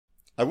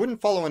I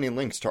wouldn't follow any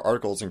links to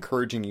articles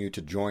encouraging you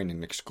to join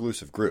an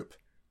exclusive group.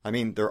 I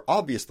mean, they're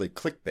obviously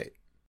clickbait.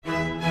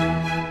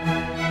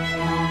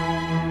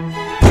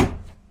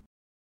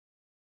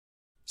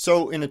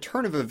 So, in a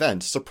turn of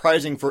events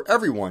surprising for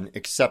everyone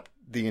except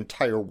the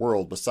entire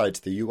world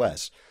besides the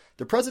US,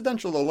 the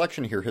presidential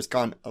election here has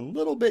gone a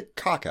little bit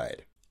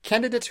cockeyed.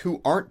 Candidates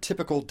who aren't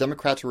typical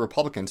Democrats or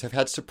Republicans have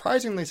had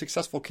surprisingly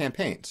successful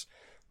campaigns,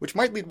 which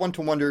might lead one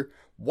to wonder,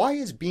 why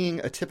is being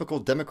a typical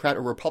Democrat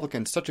or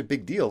Republican such a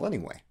big deal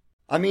anyway?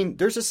 I mean,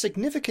 there's a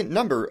significant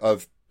number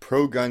of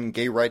pro-gun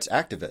gay rights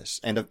activists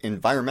and of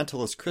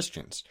environmentalist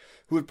Christians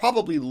who would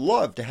probably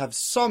love to have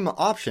some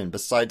option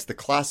besides the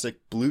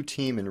classic blue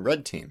team and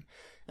red team,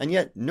 and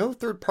yet no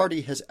third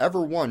party has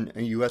ever won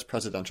a US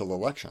presidential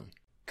election.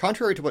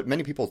 Contrary to what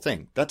many people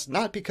think, that's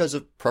not because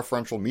of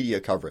preferential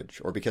media coverage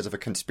or because of a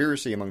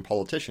conspiracy among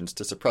politicians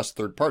to suppress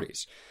third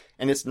parties,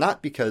 and it's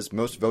not because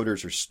most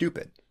voters are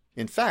stupid.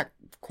 In fact,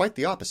 quite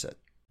the opposite.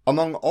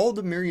 Among all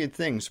the myriad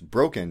things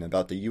broken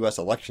about the US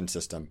election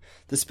system,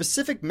 the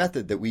specific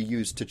method that we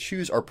use to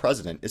choose our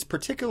president is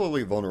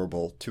particularly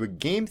vulnerable to a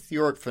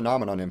game-theoric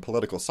phenomenon in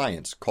political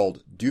science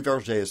called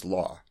Duverger's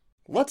law.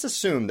 Let's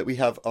assume that we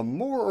have a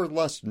more or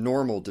less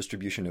normal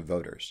distribution of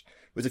voters,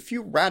 with a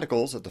few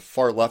radicals at the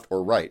far left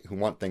or right who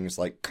want things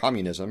like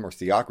communism or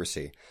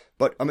theocracy,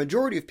 but a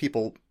majority of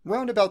people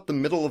round about the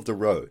middle of the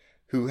road,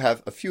 who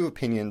have a few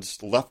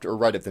opinions left or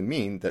right of the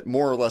mean that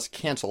more or less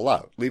cancel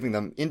out, leaving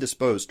them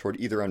indisposed toward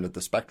either end of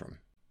the spectrum.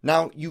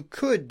 Now, you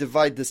could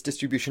divide this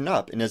distribution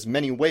up in as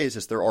many ways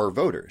as there are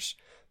voters,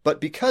 but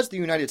because the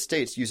United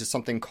States uses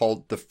something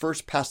called the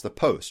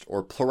first-past-the-post,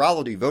 or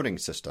plurality voting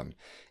system,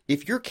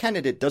 if your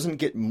candidate doesn't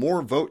get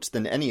more votes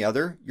than any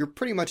other, you're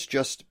pretty much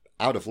just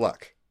out of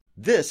luck.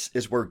 This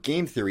is where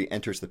game theory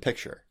enters the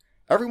picture.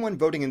 Everyone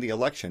voting in the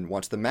election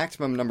wants the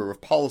maximum number of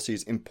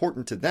policies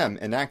important to them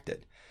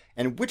enacted,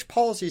 and which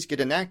policies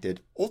get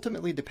enacted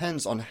ultimately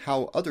depends on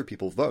how other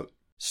people vote.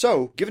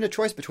 So, given a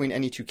choice between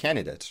any two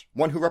candidates,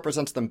 one who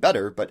represents them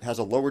better but has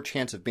a lower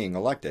chance of being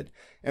elected,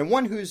 and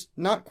one who's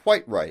not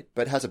quite right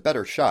but has a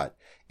better shot,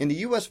 in the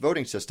US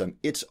voting system,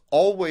 it's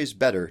always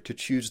better to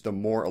choose the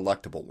more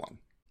electable one.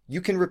 You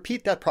can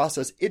repeat that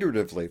process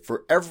iteratively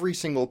for every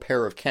single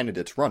pair of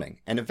candidates running,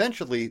 and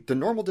eventually the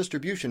normal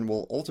distribution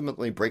will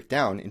ultimately break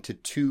down into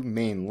two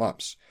main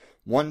lumps.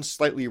 One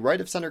slightly right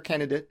of center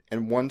candidate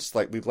and one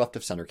slightly left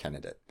of center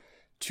candidate.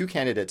 Two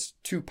candidates,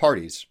 two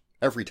parties,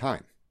 every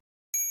time.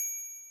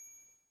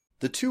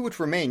 The two which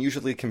remain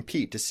usually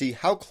compete to see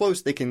how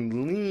close they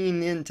can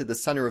lean into the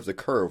center of the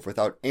curve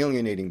without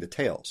alienating the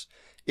tails.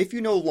 If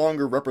you no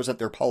longer represent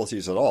their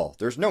policies at all,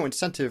 there's no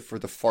incentive for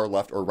the far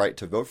left or right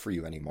to vote for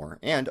you anymore,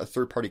 and a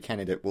third-party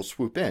candidate will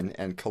swoop in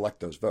and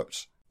collect those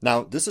votes.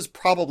 Now, this is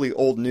probably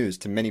old news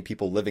to many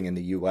people living in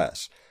the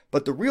US,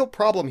 but the real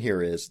problem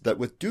here is that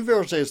with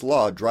Duverger's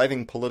law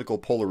driving political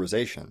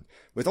polarization,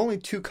 with only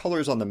two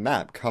colors on the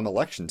map come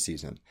election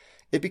season,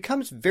 it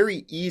becomes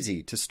very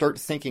easy to start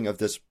thinking of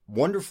this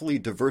wonderfully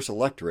diverse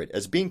electorate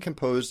as being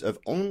composed of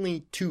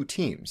only two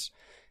teams,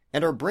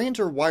 and our brains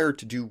are wired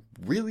to do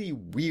really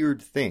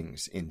weird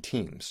things in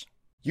teams.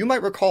 You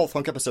might recall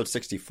Thunk episode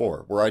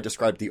 64, where I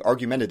described the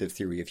argumentative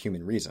theory of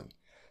human reason.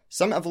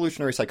 Some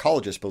evolutionary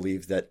psychologists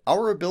believe that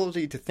our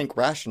ability to think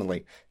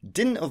rationally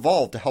didn't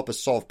evolve to help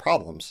us solve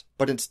problems,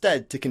 but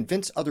instead to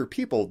convince other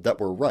people that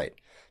we're right,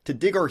 to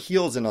dig our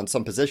heels in on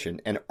some position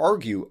and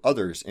argue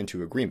others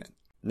into agreement.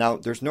 Now,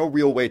 there's no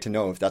real way to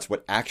know if that's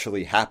what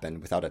actually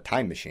happened without a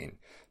time machine,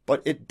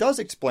 but it does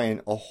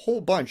explain a whole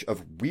bunch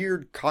of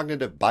weird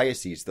cognitive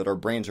biases that our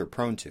brains are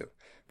prone to,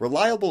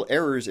 reliable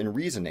errors in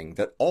reasoning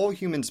that all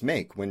humans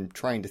make when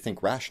trying to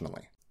think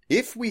rationally.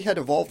 If we had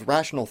evolved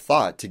rational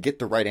thought to get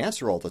the right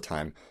answer all the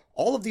time,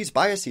 all of these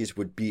biases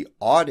would be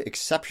odd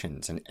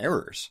exceptions and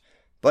errors.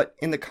 But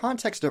in the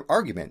context of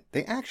argument,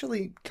 they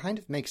actually kind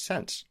of make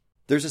sense.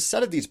 There's a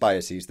set of these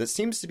biases that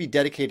seems to be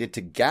dedicated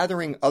to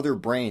gathering other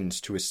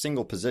brains to a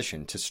single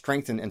position to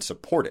strengthen and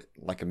support it,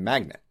 like a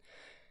magnet.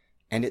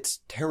 And it's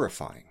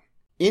terrifying.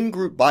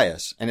 In-group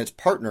bias and its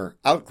partner,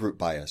 out-group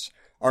bias,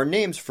 are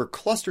names for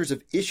clusters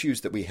of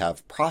issues that we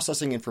have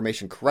processing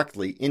information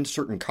correctly in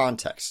certain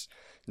contexts.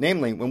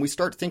 Namely, when we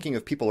start thinking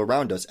of people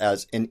around us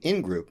as an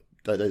in-group,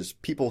 that is,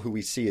 people who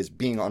we see as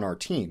being on our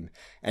team,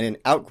 and an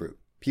out-group,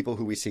 people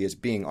who we see as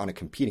being on a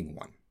competing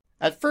one.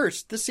 At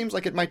first, this seems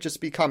like it might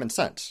just be common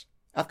sense.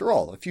 After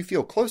all, if you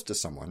feel close to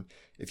someone,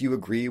 if you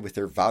agree with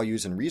their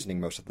values and reasoning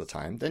most of the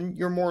time, then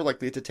you're more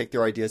likely to take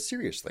their ideas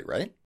seriously,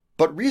 right?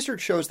 But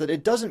research shows that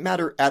it doesn't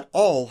matter at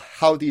all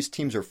how these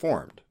teams are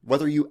formed,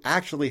 whether you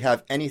actually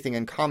have anything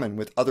in common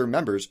with other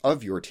members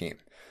of your team.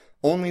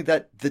 Only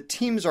that the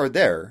teams are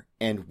there,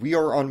 and we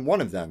are on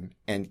one of them,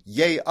 and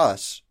yay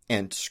us,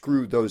 and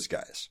screw those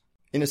guys.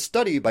 In a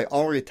study by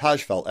Henri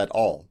Tajfel et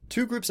al.,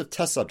 two groups of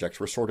test subjects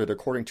were sorted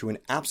according to an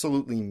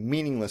absolutely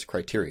meaningless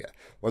criteria,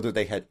 whether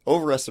they had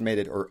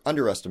overestimated or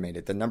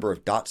underestimated the number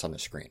of dots on the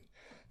screen.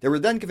 They were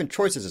then given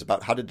choices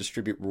about how to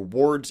distribute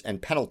rewards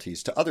and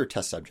penalties to other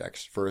test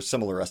subjects for a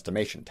similar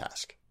estimation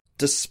task.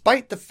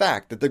 Despite the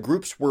fact that the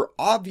groups were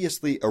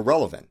obviously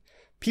irrelevant,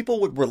 people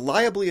would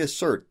reliably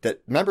assert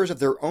that members of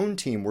their own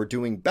team were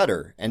doing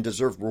better and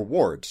deserved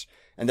rewards,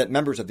 and that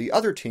members of the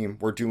other team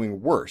were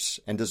doing worse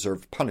and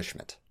deserved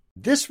punishment.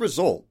 This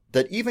result,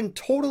 that even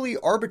totally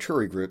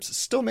arbitrary groups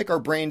still make our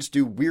brains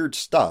do weird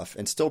stuff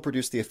and still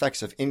produce the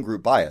effects of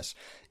in-group bias,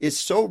 is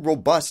so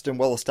robust and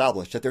well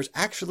established that there's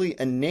actually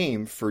a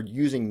name for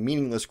using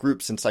meaningless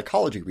groups in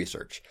psychology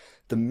research: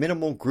 the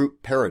minimal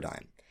group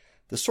paradigm.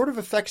 The sort of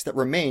effects that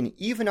remain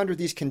even under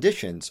these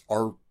conditions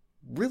are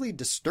really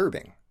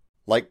disturbing.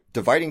 Like,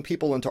 dividing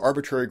people into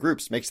arbitrary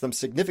groups makes them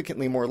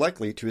significantly more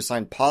likely to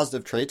assign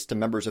positive traits to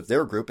members of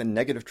their group and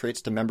negative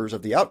traits to members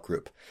of the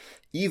outgroup,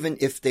 even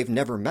if they've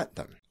never met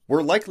them.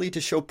 We're likely to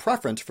show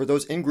preference for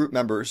those in-group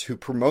members who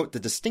promote the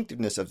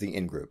distinctiveness of the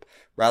in-group,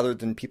 rather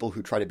than people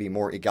who try to be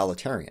more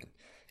egalitarian.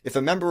 If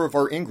a member of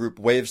our in-group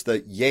waves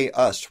the "Yay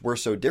us, we're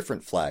so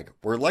different" flag,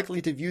 we're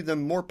likely to view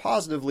them more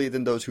positively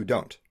than those who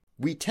don't.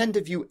 We tend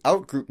to view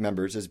out-group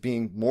members as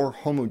being more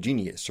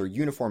homogeneous or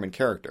uniform in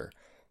character,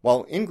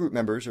 while in-group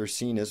members are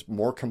seen as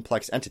more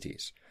complex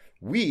entities.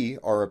 We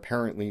are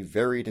apparently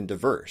varied and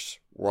diverse,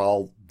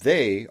 while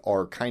they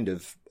are kind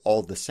of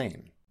all the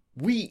same.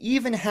 We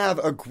even have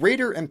a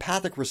greater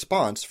empathic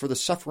response for the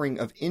suffering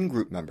of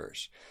in-group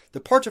members.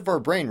 The parts of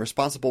our brain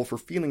responsible for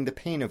feeling the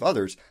pain of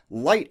others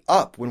light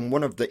up when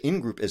one of the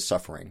in-group is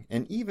suffering,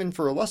 and even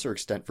for a lesser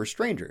extent for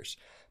strangers.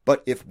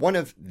 But if one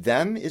of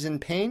them is in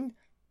pain,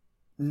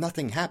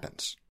 nothing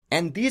happens.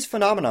 And these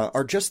phenomena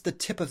are just the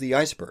tip of the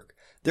iceberg.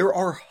 There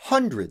are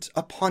hundreds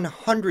upon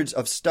hundreds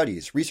of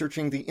studies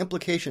researching the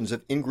implications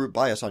of in-group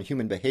bias on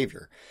human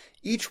behavior,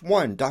 each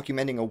one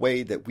documenting a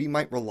way that we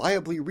might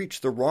reliably reach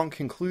the wrong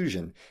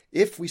conclusion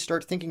if we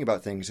start thinking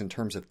about things in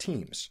terms of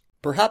teams.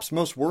 Perhaps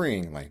most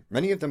worryingly,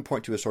 many of them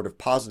point to a sort of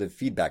positive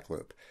feedback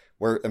loop,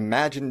 where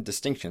imagined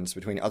distinctions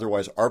between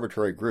otherwise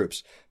arbitrary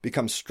groups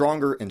become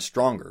stronger and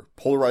stronger,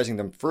 polarizing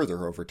them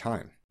further over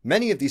time.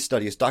 Many of these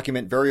studies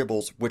document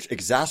variables which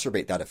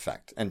exacerbate that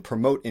effect and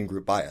promote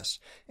in-group bias,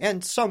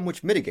 and some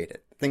which mitigate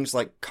it, things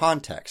like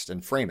context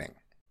and framing.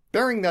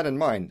 Bearing that in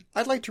mind,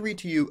 I'd like to read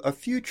to you a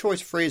few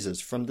choice phrases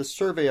from the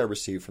survey I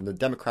received from the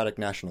Democratic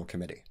National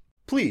Committee.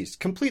 Please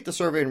complete the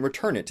survey and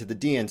return it to the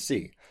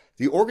DNC,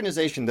 the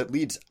organization that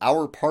leads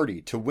our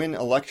party to win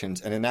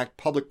elections and enact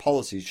public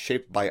policies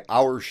shaped by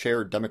our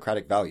shared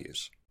democratic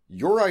values.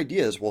 Your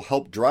ideas will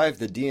help drive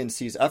the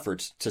DNC's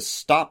efforts to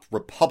stop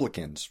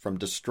Republicans from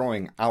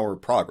destroying our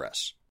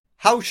progress.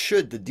 How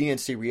should the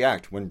DNC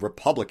react when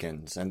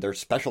Republicans and their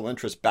special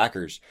interest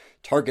backers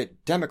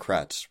target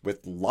Democrats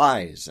with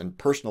lies and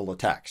personal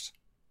attacks?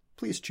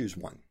 Please choose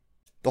one.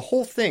 The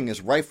whole thing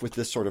is rife with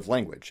this sort of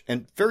language,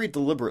 and very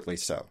deliberately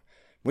so.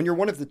 When you're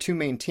one of the two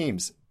main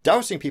teams,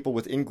 dousing people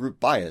with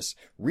in-group bias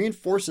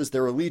reinforces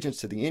their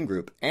allegiance to the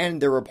in-group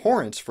and their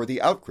abhorrence for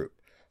the out-group,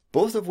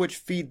 both of which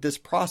feed this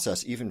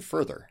process even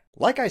further.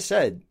 Like I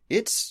said,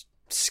 it's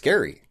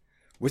scary.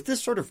 With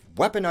this sort of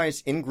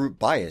weaponized in-group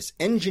bias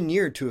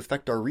engineered to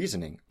affect our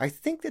reasoning, I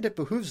think that it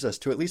behooves us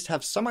to at least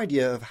have some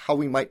idea of how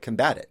we might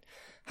combat it,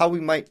 how we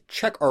might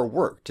check our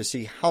work to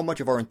see how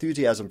much of our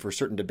enthusiasm for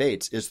certain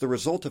debates is the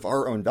result of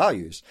our own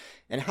values,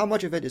 and how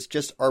much of it is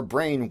just our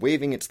brain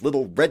waving its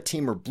little red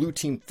team or blue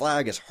team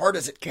flag as hard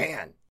as it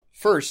can.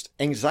 First,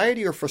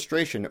 anxiety or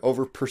frustration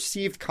over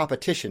perceived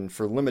competition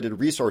for limited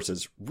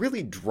resources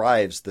really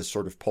drives this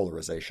sort of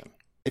polarization.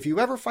 If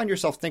you ever find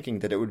yourself thinking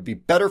that it would be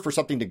better for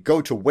something to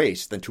go to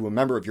waste than to a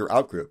member of your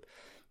outgroup,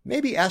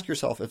 maybe ask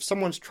yourself if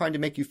someone's trying to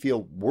make you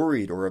feel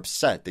worried or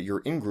upset that your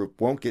in-group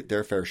won't get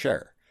their fair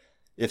share.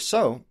 If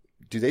so,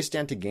 do they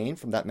stand to gain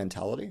from that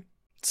mentality?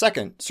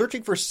 Second,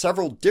 searching for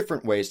several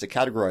different ways to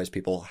categorize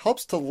people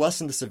helps to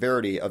lessen the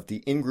severity of the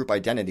in-group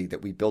identity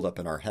that we build up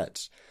in our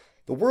heads.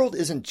 The world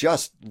isn't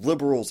just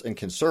liberals and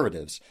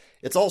conservatives,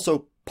 it's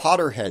also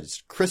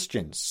Potterheads,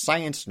 Christians,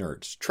 science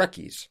nerds,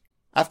 Trekkies.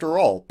 After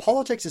all,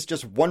 politics is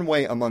just one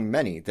way among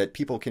many that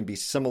people can be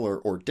similar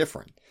or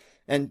different,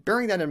 and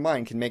bearing that in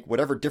mind can make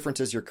whatever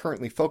differences you're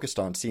currently focused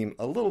on seem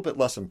a little bit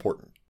less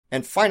important.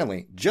 And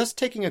finally, just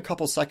taking a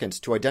couple seconds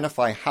to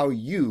identify how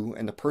you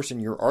and the person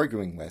you're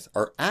arguing with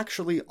are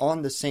actually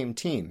on the same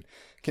team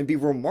can be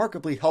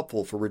remarkably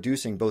helpful for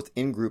reducing both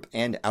in-group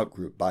and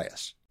out-group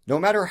bias. No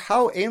matter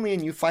how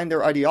alien you find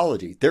their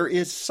ideology, there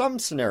is some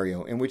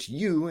scenario in which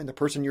you and the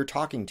person you're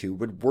talking to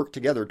would work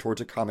together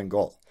towards a common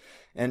goal.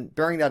 And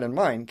bearing that in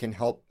mind can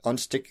help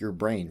unstick your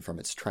brain from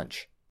its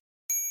trench.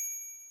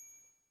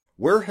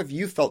 Where have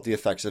you felt the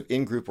effects of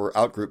in-group or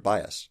out-group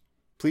bias?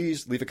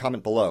 Please leave a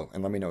comment below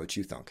and let me know what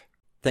you think.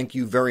 Thank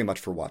you very much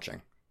for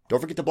watching.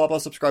 Don't forget to blah blah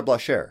subscribe blah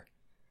share.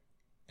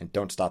 And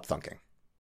don't stop thunking.